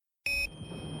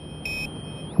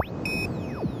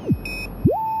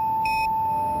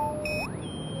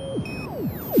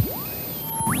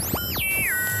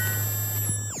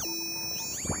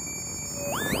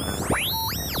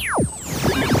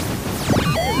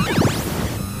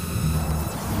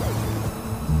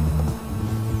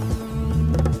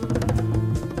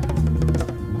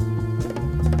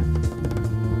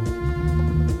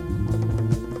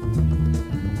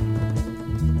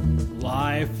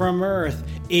from Earth.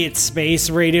 It's Space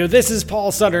Radio. This is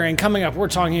Paul Sutter, and coming up, we're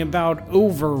talking about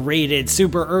overrated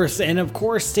super Earths, and of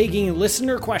course, taking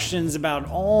listener questions about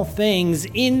all things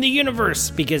in the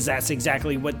universe, because that's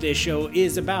exactly what this show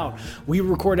is about. We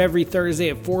record every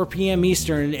Thursday at 4 p.m.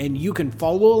 Eastern, and you can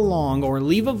follow along or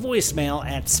leave a voicemail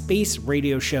at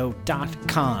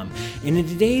spaceradioshow.com. And in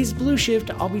today's Blue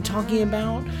Shift, I'll be talking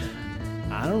about,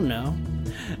 I don't know.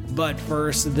 But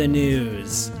first, the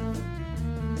news.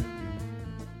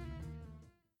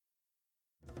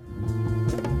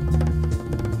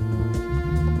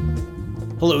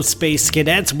 Hello, Space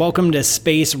Cadets. Welcome to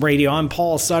Space Radio. I'm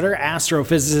Paul Sutter,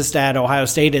 astrophysicist at Ohio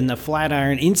State and the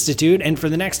Flatiron Institute, and for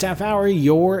the next half hour,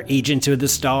 your agent to the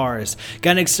stars.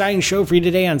 Got an exciting show for you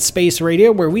today on Space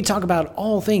Radio, where we talk about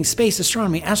all things space,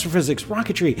 astronomy, astrophysics,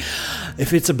 rocketry.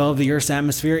 If it's above the Earth's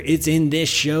atmosphere, it's in this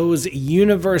show's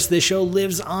universe. This show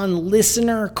lives on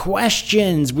listener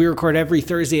questions. We record every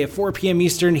Thursday at 4 p.m.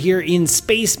 Eastern here in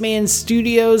Spaceman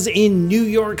Studios in New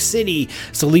York City.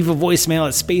 So leave a voicemail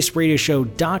at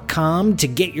spaceradioshow.com to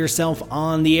get yourself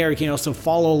on the air. You can also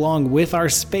follow along with our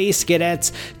Space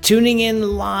Cadets tuning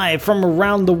in live from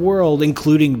around the world,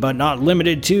 including but not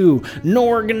limited to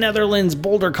Norg, Netherlands,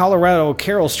 Boulder, Colorado,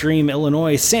 Carroll Stream,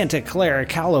 Illinois, Santa Clara,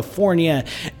 California,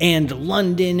 and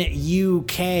London,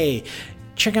 UK.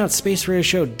 Check out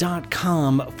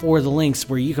spaceradioshow.com for the links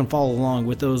where you can follow along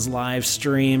with those live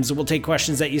streams. We'll take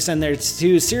questions that you send there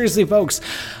too. Seriously, folks,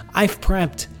 I've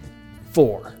prepped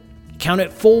 4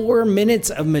 minutes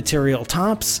of material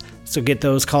tops, so get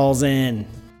those calls in.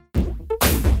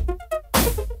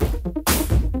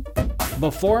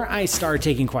 Before I start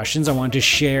taking questions, I want to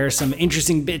share some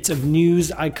interesting bits of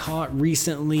news I caught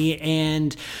recently,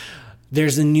 and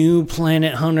there's a new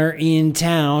planet hunter in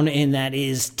town, and that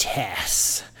is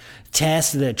TESS.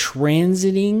 TESS, the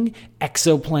Transiting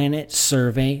Exoplanet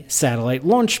Survey satellite,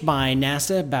 launched by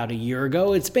NASA about a year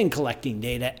ago. It's been collecting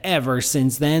data ever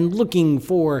since then, looking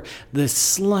for the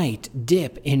slight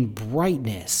dip in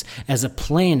brightness as a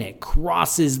planet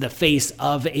crosses the face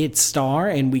of its star,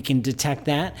 and we can detect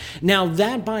that. Now,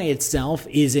 that by itself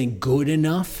isn't good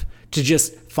enough to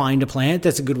just find a planet.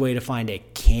 That's a good way to find a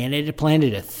candidate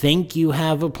planet, to think you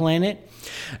have a planet.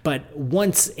 But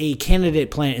once a candidate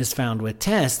planet is found with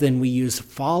TESS, then we use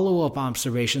follow-up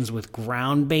observations with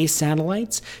ground-based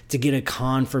satellites to get a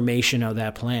confirmation of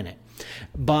that planet.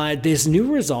 But this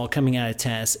new result coming out of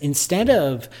TESS, instead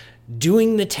of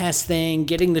doing the TESS thing,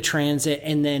 getting the transit,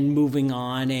 and then moving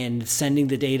on and sending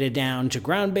the data down to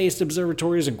ground-based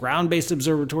observatories, and ground-based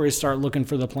observatories start looking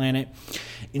for the planet.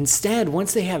 Instead,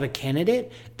 once they have a candidate,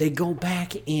 they go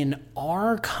back in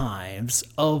archives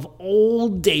of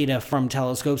old data from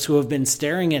telescopes who have been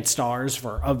staring at stars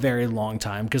for a very long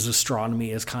time, because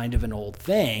astronomy is kind of an old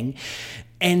thing.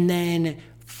 And then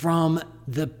from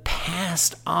the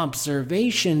past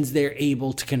observations, they're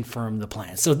able to confirm the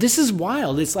planet. So this is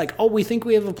wild. It's like, oh, we think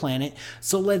we have a planet,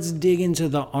 so let's dig into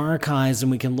the archives and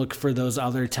we can look for those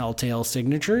other telltale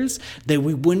signatures that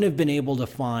we wouldn't have been able to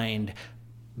find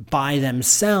by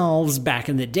themselves back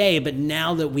in the day. But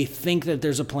now that we think that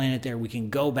there's a planet there, we can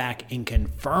go back and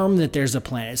confirm that there's a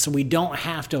planet. So we don't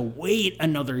have to wait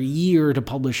another year to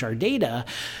publish our data.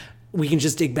 We can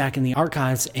just dig back in the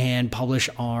archives and publish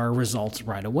our results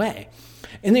right away.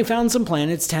 And they found some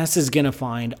planets. TESS is going to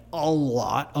find a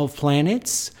lot of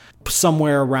planets,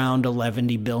 somewhere around 11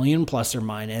 billion, plus or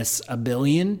minus a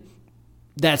billion.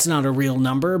 That's not a real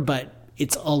number, but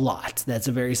it's a lot. That's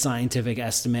a very scientific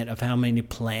estimate of how many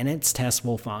planets TESS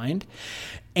will find.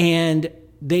 And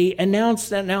they announced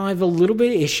that. Now I have a little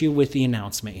bit of issue with the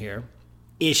announcement here.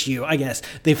 I guess.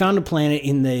 They found a planet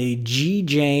in the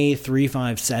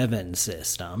GJ357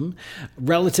 system,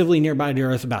 relatively nearby to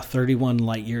Earth, about 31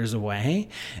 light years away.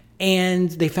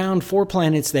 And they found 4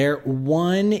 planets there.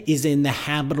 One is in the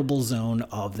habitable zone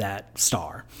of that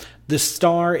star. The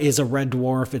star is a red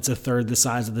dwarf. It's a third the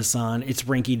size of the sun. It's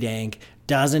rinky-dink,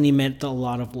 doesn't emit a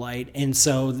lot of light. And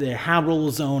so the habitable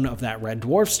zone of that red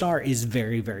dwarf star is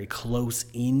very, very close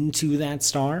into that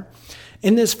star.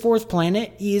 And this 4th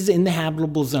planet is in the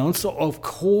habitable zone. So, of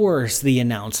course, the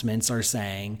announcements are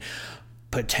saying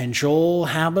potential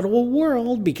habitable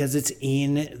world because it's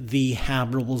in the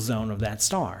habitable zone of that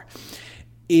star.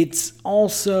 It's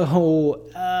also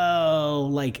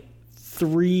like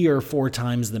 3 or 4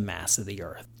 times the mass of the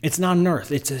Earth. It's not an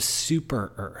Earth. It's a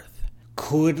super Earth.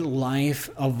 Could life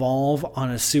evolve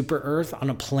on a super Earth, on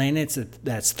a planet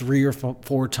that's 3 or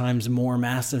 4 times more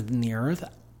massive than the Earth?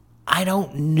 I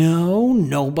don't know.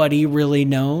 Nobody really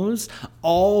knows.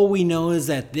 All we know is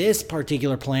that this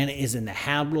particular planet is in the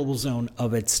habitable zone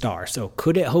of its star. So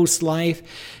could it host life?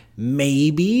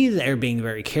 Maybe they're being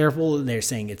very careful. They're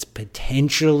saying it's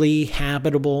potentially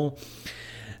habitable.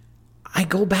 I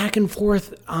go back and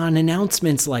forth on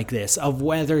announcements like this of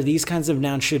whether these kinds of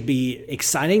announcements should be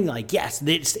exciting. Like, yes,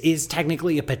 this is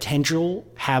technically a potential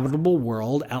habitable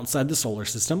world outside the solar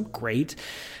system. Great.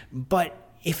 But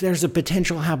if there's a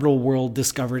potential habitable world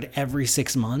discovered every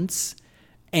 6 months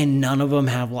and none of them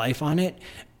have life on it,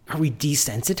 are we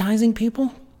desensitizing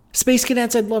people? Space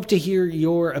Cadets, I'd love to hear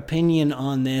your opinion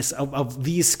on this, of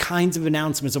these kinds of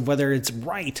announcements, of whether it's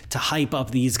right to hype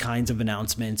up these kinds of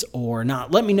announcements or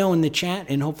not. Let me know in the chat,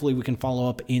 and hopefully we can follow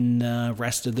up in the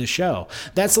rest of the show.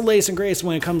 That's the latest and greatest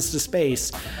when it comes to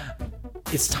space.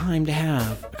 It's time to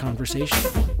have a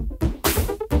conversation.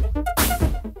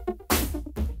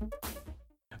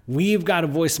 We've got a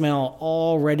voicemail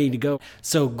all ready to go.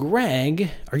 So,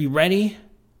 Greg, are you ready?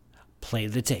 Play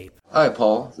the tape. Hi,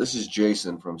 Paul. This is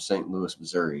Jason from St. Louis,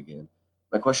 Missouri again.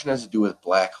 My question has to do with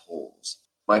black holes.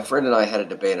 My friend and I had a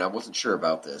debate, and I wasn't sure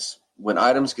about this. When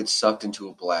items get sucked into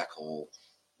a black hole,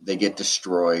 they get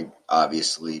destroyed,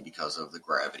 obviously, because of the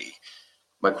gravity.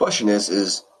 My question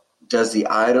is does the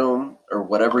item or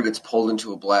whatever gets pulled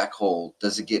into a black hole,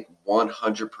 does it get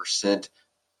 100%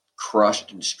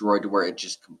 crushed and destroyed to where it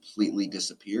just completely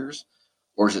disappears?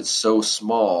 Or is it so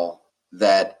small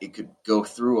that it could go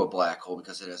through a black hole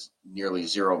because it has nearly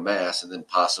zero mass, and then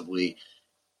possibly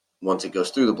once it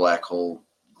goes through the black hole,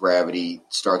 gravity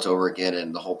starts over again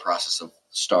and the whole process of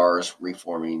stars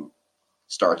reforming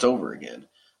starts over again?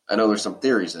 I know there's some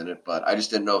theories in it, but I just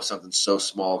didn't know if something so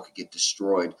small could get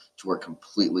destroyed to where it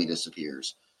completely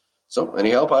disappears. So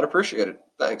any help, I'd appreciate it.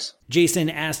 Thanks. Jason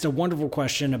asked a wonderful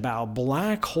question about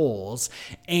black holes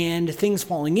and things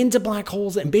falling into black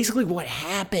holes and basically what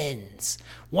happens.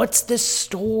 What's the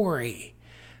story?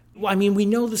 Well, I mean, we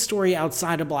know the story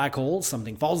outside a black hole.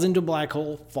 Something falls into a black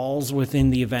hole, falls within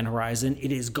the event horizon.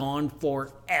 It is gone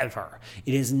forever.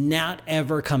 It is not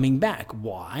ever coming back.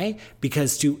 Why?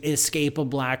 Because to escape a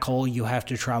black hole, you have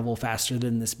to travel faster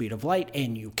than the speed of light,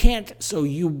 and you can't, so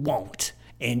you won't.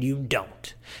 And you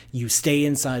don't. You stay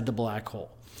inside the black hole.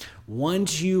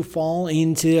 Once you fall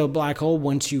into a black hole,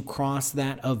 once you cross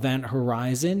that event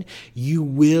horizon, you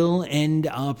will end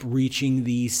up reaching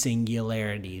the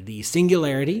singularity. The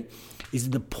singularity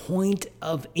is the point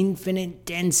of infinite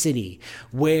density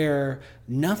where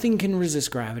nothing can resist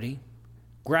gravity.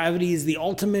 Gravity is the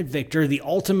ultimate victor, the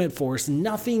ultimate force.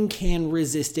 Nothing can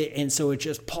resist it, and so it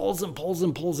just pulls and pulls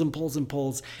and pulls and pulls and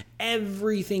pulls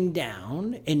everything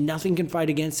down, and nothing can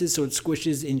fight against it, so it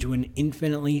squishes into an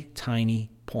infinitely tiny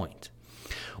point.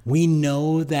 We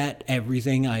know that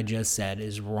everything I just said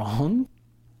is wrong.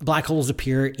 Black holes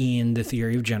appear in the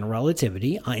theory of general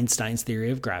relativity, Einstein's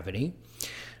theory of gravity.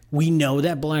 We know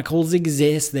that black holes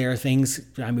exist. There are things,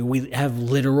 I mean, we have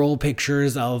literal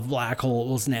pictures of black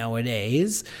holes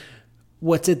nowadays.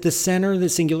 What's at the center of the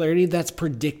singularity? That's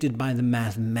predicted by the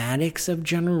mathematics of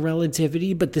general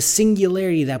relativity. But the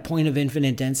singularity, that point of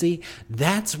infinite density,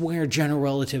 that's where general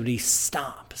relativity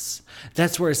stops.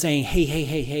 That's where it's saying,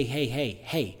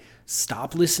 hey,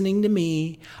 stop listening to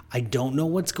me. I don't know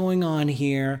what's going on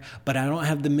here, but I don't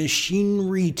have the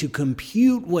machinery to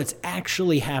compute what's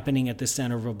actually happening at the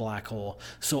center of a black hole.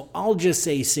 So I'll just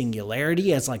say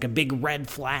singularity as like a big red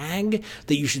flag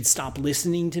that you should stop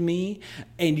listening to me,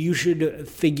 and you should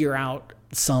figure out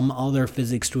some other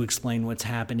physics to explain what's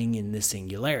happening in the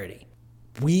singularity.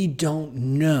 We don't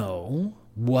know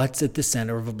what's at the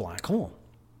center of a black hole.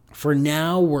 For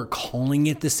now, we're calling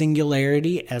it the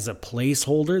singularity as a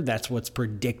placeholder. That's what's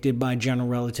predicted by general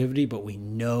relativity, but we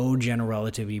know general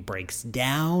relativity breaks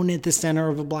down at the center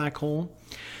of a black hole.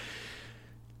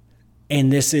 And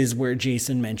this is where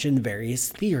Jason mentioned various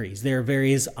theories. There are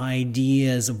various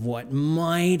ideas of what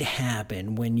might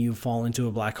happen when you fall into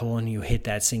a black hole and you hit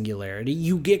that singularity.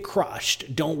 You get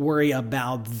crushed. Don't worry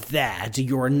about that.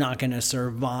 You're not going to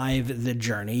survive the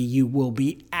journey. You will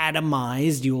be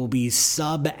atomized. You will be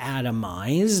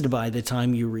subatomized by the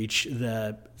time you reach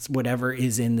the whatever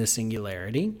is in the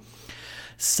singularity.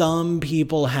 Some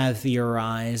people have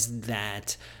theorized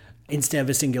that instead of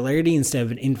a singularity, instead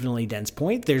of an infinitely dense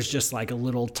point, there's just like a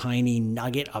little tiny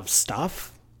nugget of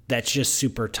stuff that's just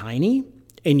super tiny,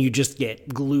 and you just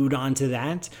get glued onto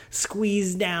that,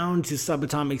 squeezed down to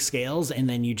subatomic scales, and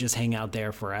then you just hang out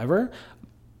there forever.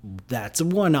 That's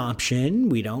one option.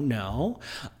 We don't know.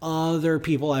 Other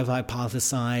people have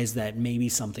hypothesized that maybe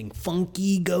something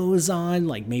funky goes on,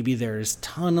 like maybe there's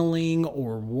tunneling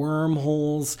or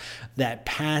wormholes that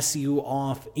pass you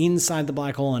off inside the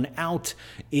black hole and out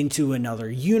into another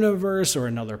universe or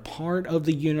another part of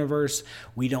the universe.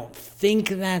 We don't think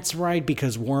that's right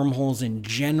because wormholes in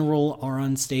general are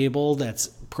unstable. That's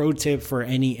pro tip for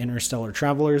any interstellar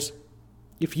travelers.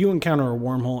 If you encounter a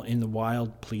wormhole in the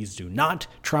wild, please do not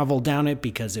travel down it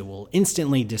because it will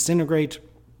instantly disintegrate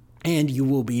and you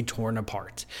will be torn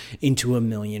apart into a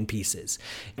million pieces.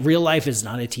 Real life is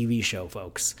not a TV show,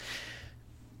 folks.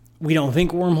 We don't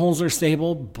think wormholes are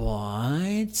stable,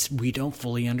 but we don't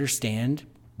fully understand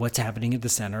what's happening at the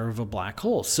center of a black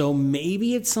hole. So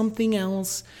maybe it's something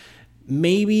else.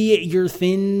 Maybe your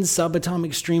thin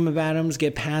subatomic stream of atoms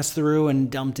get passed through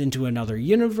and dumped into another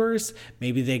universe.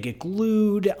 Maybe they get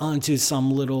glued onto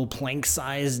some little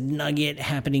Planck-sized nugget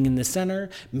happening in the center.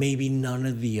 Maybe none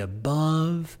of the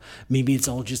above. Maybe it's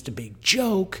all just a big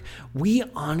joke. We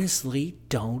honestly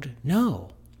don't know.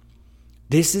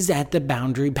 This is at the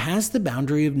boundary, past the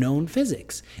boundary of known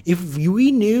physics. If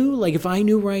we knew, like if I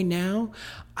knew right now,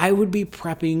 I would be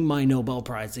prepping my Nobel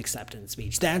Prize acceptance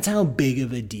speech. That's how big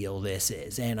of a deal this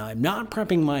is. And I'm not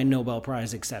prepping my Nobel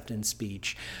Prize acceptance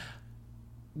speech,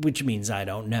 which means I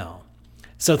don't know.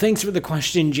 So thanks for the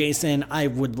question, Jason. I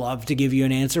would love to give you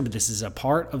an answer, but this is a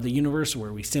part of the universe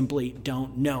where we simply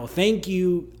don't know. Thank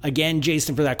you again,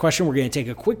 Jason, for that question. We're going to take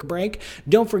a quick break.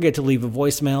 Don't forget to leave a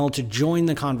voicemail to join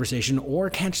the conversation or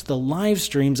catch the live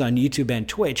streams on YouTube and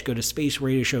Twitch. Go to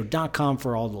spaceradioshow.com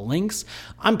for all the links.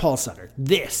 I'm Paul Sutter.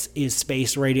 This is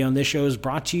Space Radio, and this show is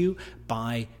brought to you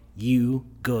by you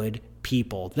good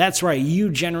people. That's right, you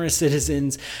generous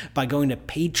citizens. By going to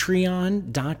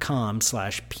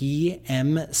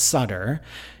patreon.com/PMSutter,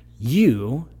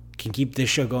 you can keep this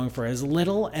show going for as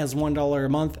little as $1 a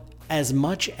month, as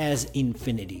much as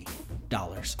infinity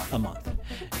dollars a month.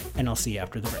 And I'll see you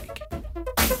after the break.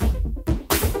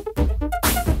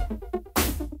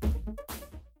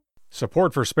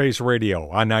 Support for Space Radio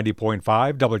on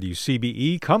 90.5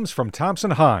 WCBE comes from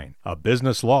Thompson Hine, a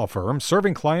business law firm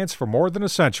serving clients for more than a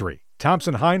century.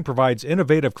 Thompson Hine provides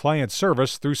innovative client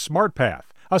service through SmartPath,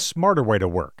 a smarter way to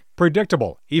work,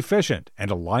 predictable, efficient,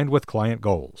 and aligned with client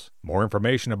goals. More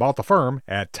information about the firm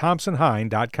at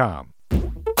thompsonhine.com.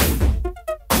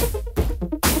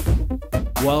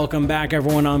 Welcome back,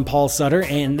 everyone. I'm Paul Sutter,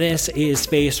 and this is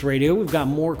Space Radio. We've got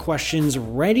more questions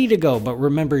ready to go, but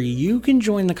remember, you can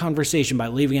join the conversation by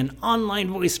leaving an online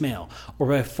voicemail or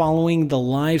by following the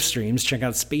live streams. Check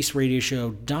out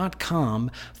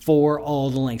spaceradioshow.com for all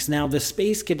the links. Now, the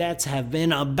Space Cadets have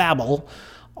been a babble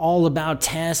all about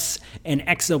tests and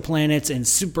exoplanets and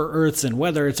super Earths and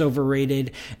whether it's overrated.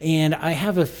 And I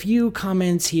have a few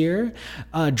comments here.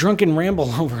 Drunken Ramble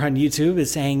over on YouTube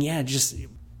is saying, yeah, just...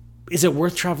 is it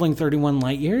worth traveling 31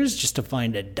 light years just to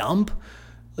find a dump?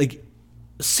 Like,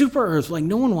 super Earth, like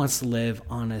no one wants to live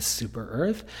on a super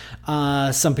Earth.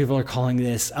 Some people are calling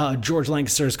this, George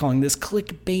Lancaster is calling this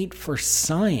clickbait for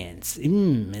science.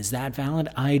 Is that valid?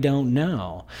 I don't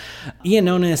know. Ian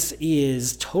Onus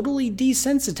is totally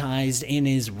desensitized and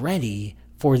is ready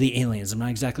for the aliens. I'm not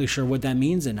exactly sure what that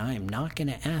means, and I am not going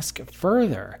to ask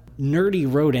further.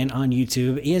 Nerdy Rodent on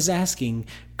YouTube is asking,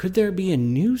 could there be a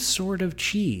new sort of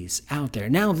cheese out there?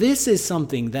 Now, this is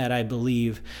something that I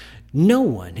believe no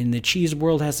one in the cheese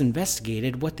world has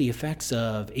investigated, what the effects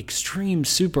of extreme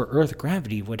super Earth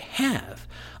gravity would have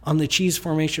on the cheese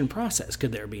formation process.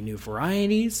 Could there be new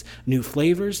varieties, new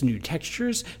flavors, new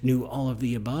textures, new all of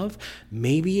the above?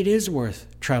 Maybe it is worth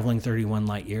traveling 31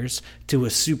 light years to a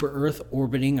super Earth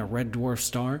orbiting a red dwarf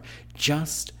star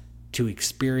just to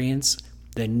experience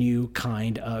the new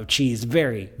kind of cheese.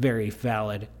 Very, very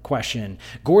valid question.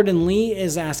 Gordon Lee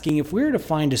is asking, if we were to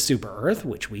find a super Earth,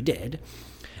 which we did,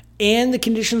 and the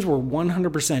conditions were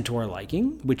 100% to our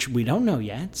liking, which we don't know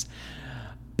yet,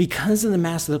 because of the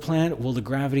mass of the planet, will the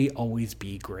gravity always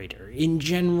be greater? In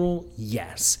general,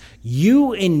 yes.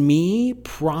 You and me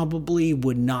probably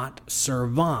would not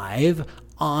survive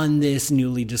on this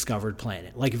newly discovered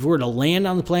planet. Like if we were to land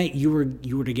on the planet, you were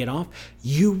to get off,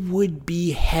 you would be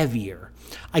heavier.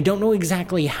 I don't know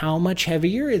exactly how much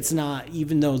heavier. It's not,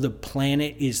 even though the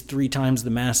planet is 3 times the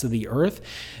mass of the Earth,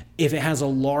 if it has a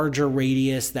larger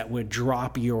radius, that would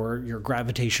drop your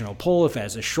gravitational pull. If it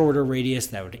has a shorter radius,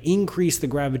 that would increase the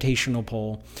gravitational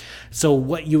pull. So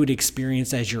what you would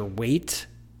experience as your weight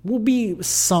will be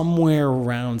somewhere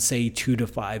around, say, 2 to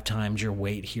 5 times your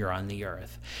weight here on the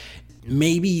Earth.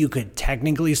 Maybe you could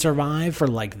technically survive for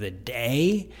like the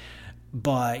day,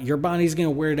 but your body's going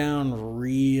to wear down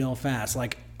real fast.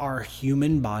 Like, our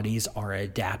human bodies are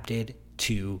adapted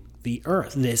to the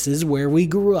earth. This is where we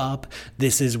grew up.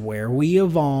 This is where we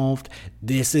evolved.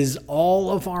 This is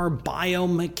all of our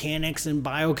biomechanics and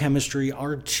biochemistry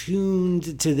are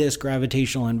tuned to this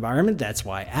gravitational environment. That's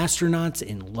why astronauts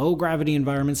in low gravity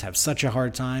environments have such a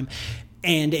hard time.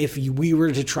 And if we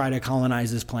were to try to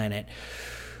colonize this planet,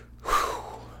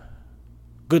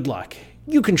 good luck.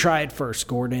 You can try it first,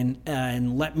 Gordon,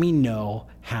 and let me know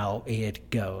how it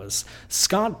goes.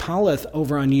 Scott Polloth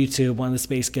over on YouTube, one of the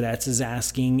space cadets, is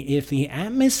asking if the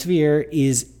atmosphere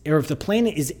is, or if the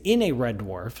planet is in a red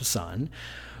dwarf sun,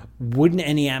 wouldn't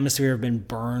any atmosphere have been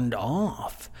burned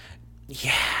off?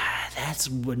 Yeah, that's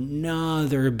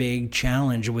another big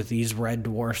challenge with these red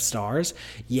dwarf stars.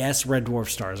 Yes, red dwarf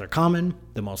stars are common,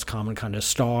 the most common kind of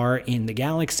star in the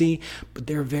galaxy, but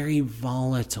they're very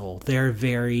volatile. They're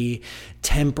very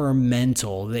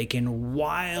temperamental. They can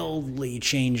wildly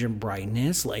change in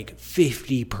brightness, like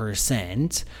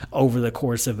 50% over the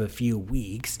course of a few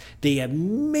weeks. They have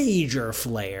major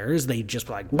flares. They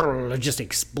just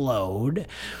explode.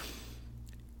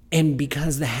 And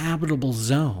because the habitable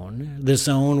zone, the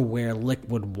zone where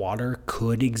liquid water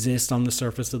could exist on the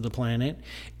surface of the planet,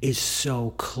 is so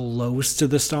close to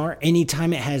the star,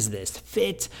 anytime it has this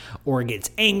fit or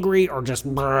gets angry or just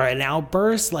an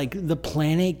outburst, like the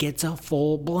planet gets a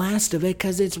full blast of it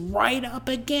because it's right up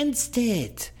against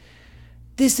it.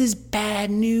 This is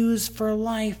bad news for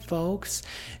life, folks.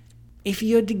 If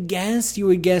you had to guess, you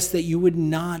would guess that you would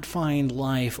not find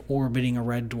life orbiting a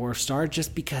red dwarf star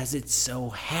just because it's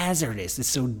so hazardous, it's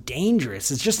so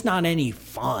dangerous, it's just not any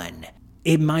fun.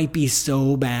 It might be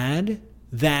so bad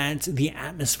that the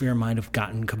atmosphere might have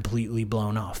gotten completely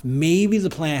blown off. Maybe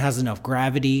the planet has enough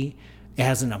gravity, it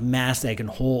has enough mass that it can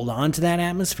hold on to that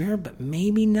atmosphere, but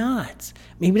maybe not.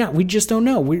 Maybe not. We just don't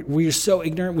know. We're so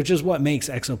ignorant, which is what makes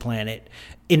exoplanet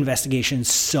investigation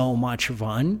so much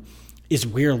fun. Is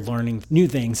we're learning new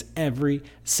things every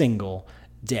single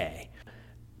day.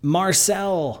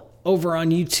 Marcel over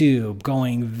on YouTube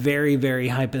going very, very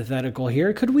hypothetical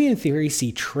here. Could we in theory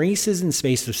see traces in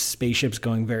space of spaceships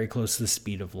going very close to the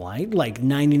speed of light, like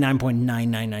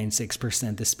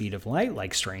 99.9996% the speed of light,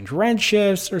 like strange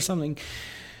redshifts or something?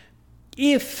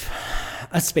 If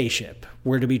a spaceship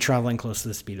were to be traveling close to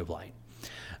the speed of light,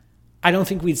 I don't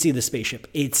think we'd see the spaceship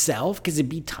itself because it'd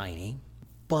be tiny.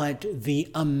 But the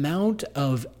amount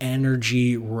of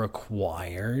energy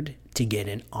required to get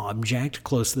an object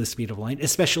close to the speed of light,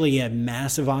 especially a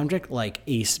massive object like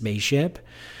a spaceship,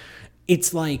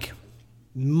 it's like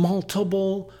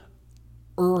multiple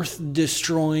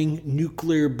Earth-destroying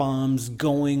nuclear bombs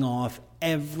going off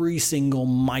every single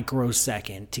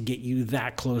microsecond to get you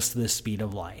that close to the speed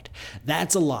of light.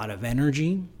 That's a lot of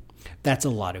energy. That's a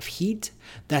lot of heat.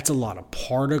 That's a lot of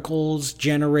particles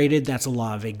generated. That's a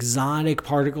lot of exotic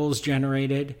particles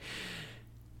generated.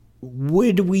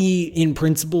 Would we, in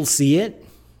principle, see it?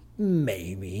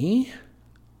 Maybe.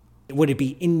 Would it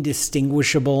be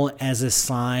indistinguishable as a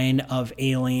sign of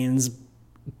aliens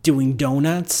doing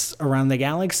donuts around the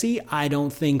galaxy? I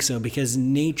don't think so, because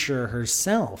nature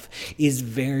herself is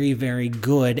very, very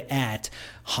good at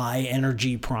high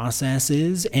energy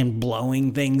processes and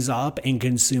blowing things up and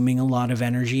consuming a lot of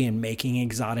energy and making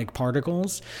exotic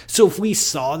particles. So if we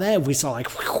saw that, if we saw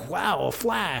like, wow, a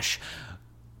flash,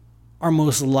 our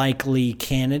most likely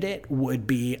candidate would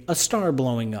be a star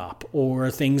blowing up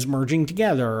or things merging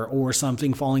together or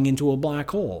something falling into a black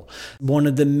hole. One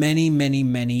of the many, many,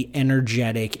 many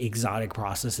energetic exotic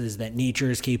processes that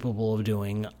nature is capable of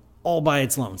doing all by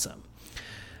its lonesome.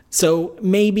 So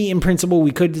maybe in principle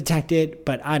we could detect it,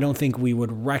 but I don't think we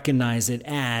would recognize it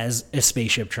as a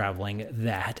spaceship traveling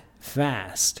that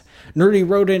fast. Nerdy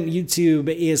Rodent YouTube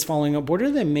is following up. What are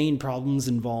the main problems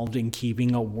involved in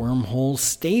keeping a wormhole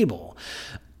stable?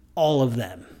 All of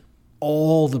them.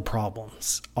 All the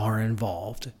problems are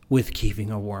involved with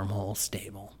keeping a wormhole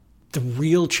stable. The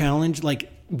real challenge, like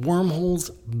wormholes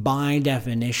by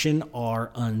definition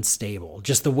are unstable.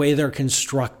 Just the way they're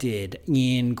constructed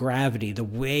in gravity, the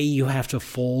way you have to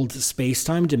fold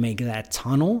space-time to make that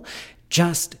tunnel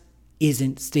just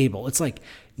isn't stable. It's like,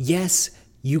 yes,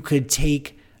 you could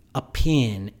take a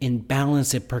pin and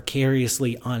balance it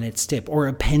precariously on its tip, or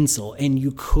a pencil, and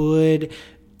you could,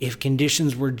 if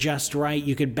conditions were just right,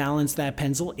 you could balance that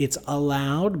pencil. It's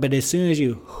allowed, but as soon as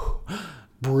you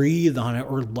breathe on it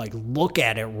or like look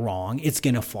at it wrong, it's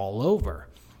going to fall over.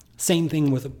 Same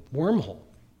thing with a wormhole.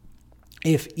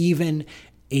 If even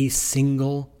a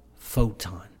single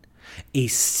photon, a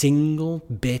single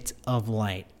bit of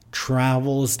light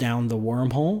travels down the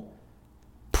wormhole,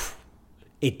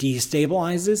 it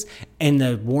destabilizes, and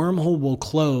the wormhole will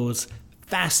close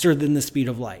faster than the speed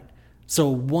of light. So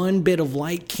one bit of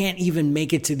light can't even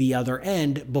make it to the other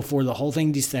end before the whole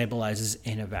thing destabilizes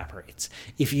and evaporates.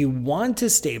 If you want to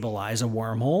stabilize a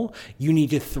wormhole, you need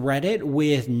to thread it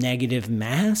with negative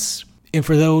mass. And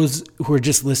for those who are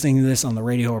just listening to this on the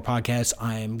radio or podcast,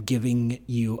 I'm giving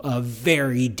you a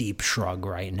very deep shrug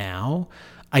right now.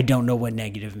 I don't know what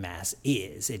negative mass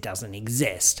is. It doesn't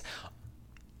exist.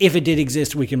 If it did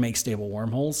exist, we can make stable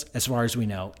wormholes. As far as we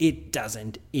know, it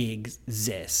doesn't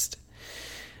exist.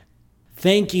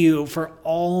 Thank you for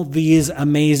all these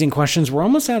amazing questions. We're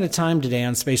almost out of time today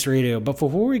on Space Radio, but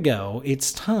before we go,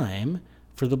 it's time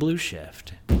for the Blue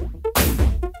Shift.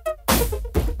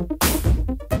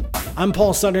 I'm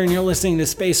Paul Sutter, and you're listening to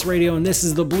Space Radio, and this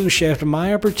is the Blue Shift,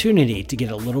 my opportunity to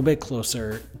get a little bit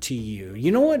closer to you.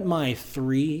 You know what my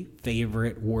 3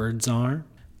 favorite words are?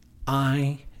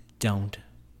 I don't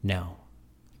know.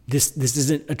 This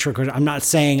isn't a trick. I'm not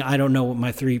saying I don't know what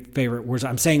my 3 favorite words are.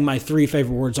 I'm saying my 3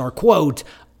 favorite words are, quote,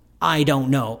 I don't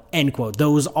know, end quote.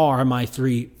 Those are my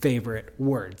 3 favorite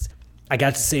words. I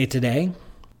got to say it today.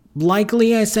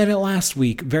 Likely I said it last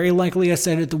week. Very likely I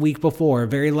said it the week before.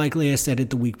 Very likely I said it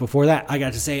the week before that. I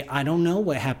got to say, I don't know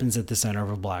what happens at the center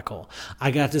of a black hole.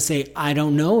 I got to say, I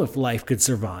don't know if life could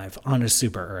survive on a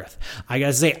super Earth. I got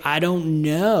to say, I don't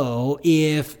know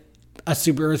if a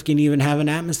super Earth can even have an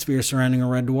atmosphere surrounding a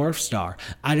red dwarf star.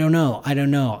 I don't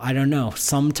know.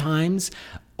 Sometimes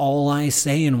all I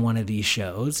say in one of these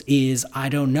shows is I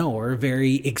don't know, or a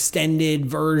very extended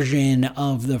version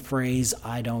of the phrase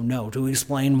I don't know, to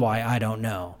explain why I don't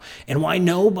know and why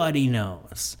nobody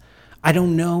knows. I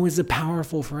don't know is a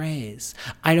powerful phrase.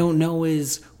 I don't know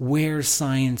is where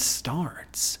science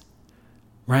starts,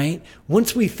 right?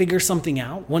 Once we figure something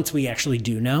out, once we actually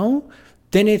do know,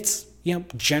 then it's,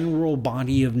 general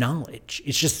body of knowledge.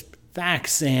 It's just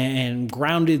facts and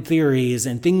grounded theories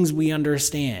and things we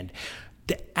understand.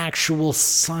 The actual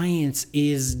science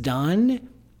is done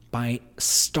by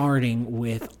starting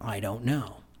with I don't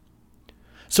know.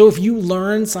 So if you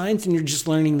learn science and you're just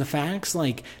learning the facts,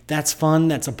 that's fun.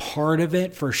 That's a part of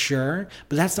it for sure.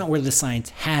 But that's not where the science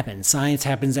happens. Science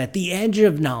happens at the edge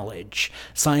of knowledge.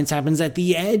 Science happens at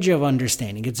the edge of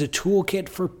understanding. It's a toolkit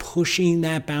for pushing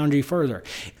that boundary further.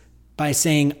 By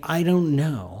saying, I don't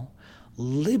know,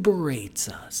 liberates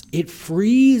us. It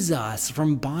frees us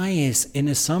from bias and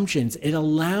assumptions. It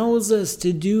allows us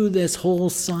to do this whole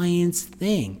science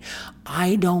thing.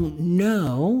 I don't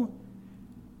know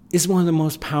is one of the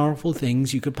most powerful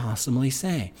things you could possibly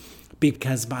say.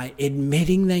 Because by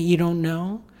admitting that you don't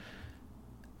know,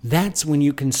 that's when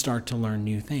you can start to learn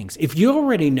new things. If you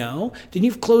already know, then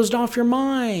you've closed off your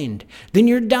mind. Then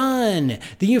you're done.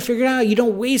 Then you figured out you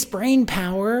don't waste brain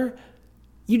power.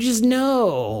 You just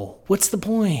know. What's the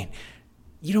point?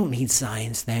 You don't need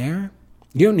science there.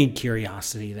 You don't need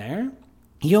curiosity there.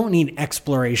 You don't need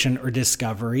exploration or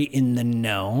discovery in the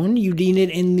known. You need it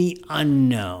in the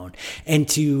unknown. And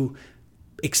to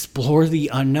explore the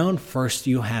unknown, first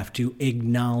you have to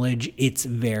acknowledge its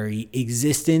very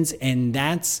existence. And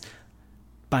that's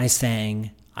by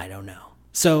saying, I don't know.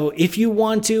 So if you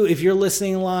want to, if you're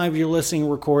listening live, you're listening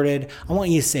recorded, I want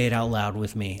you to say it out loud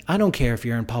with me. I don't care if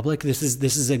you're in public. This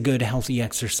is a good, healthy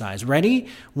exercise. Ready?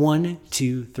 1,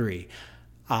 2, 3.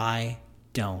 I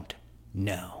don't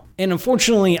know. And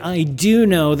unfortunately, I do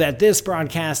know that this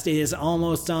broadcast is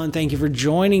almost done. Thank you for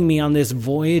joining me on this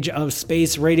voyage of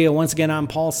Space Radio. Once again, I'm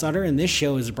Paul Sutter, and this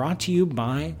show is brought to you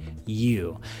by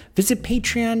you. Visit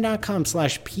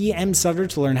patreon.com/PMSutter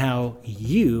to learn how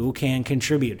you can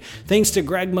contribute. Thanks to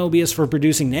Greg Mobius for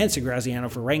producing, Nancy Graziano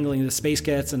for wrangling the Space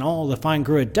Cadets, and all the fine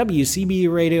crew at WCBE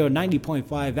Radio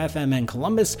 90.5 FM in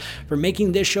Columbus for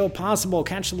making this show possible.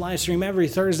 Catch the live stream every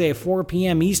Thursday at 4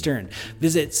 p.m. Eastern.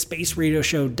 Visit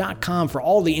spaceradioshow.com for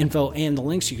all the info and the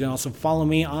links. You can also follow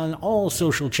me on all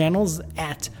social channels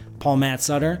at Paul Matt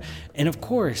Sutter. And of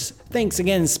course, thanks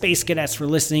again, Space Cadets, for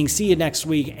listening. See you next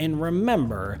week. And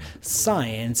remember,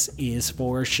 science is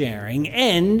for sharing.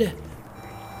 End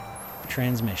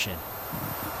transmission.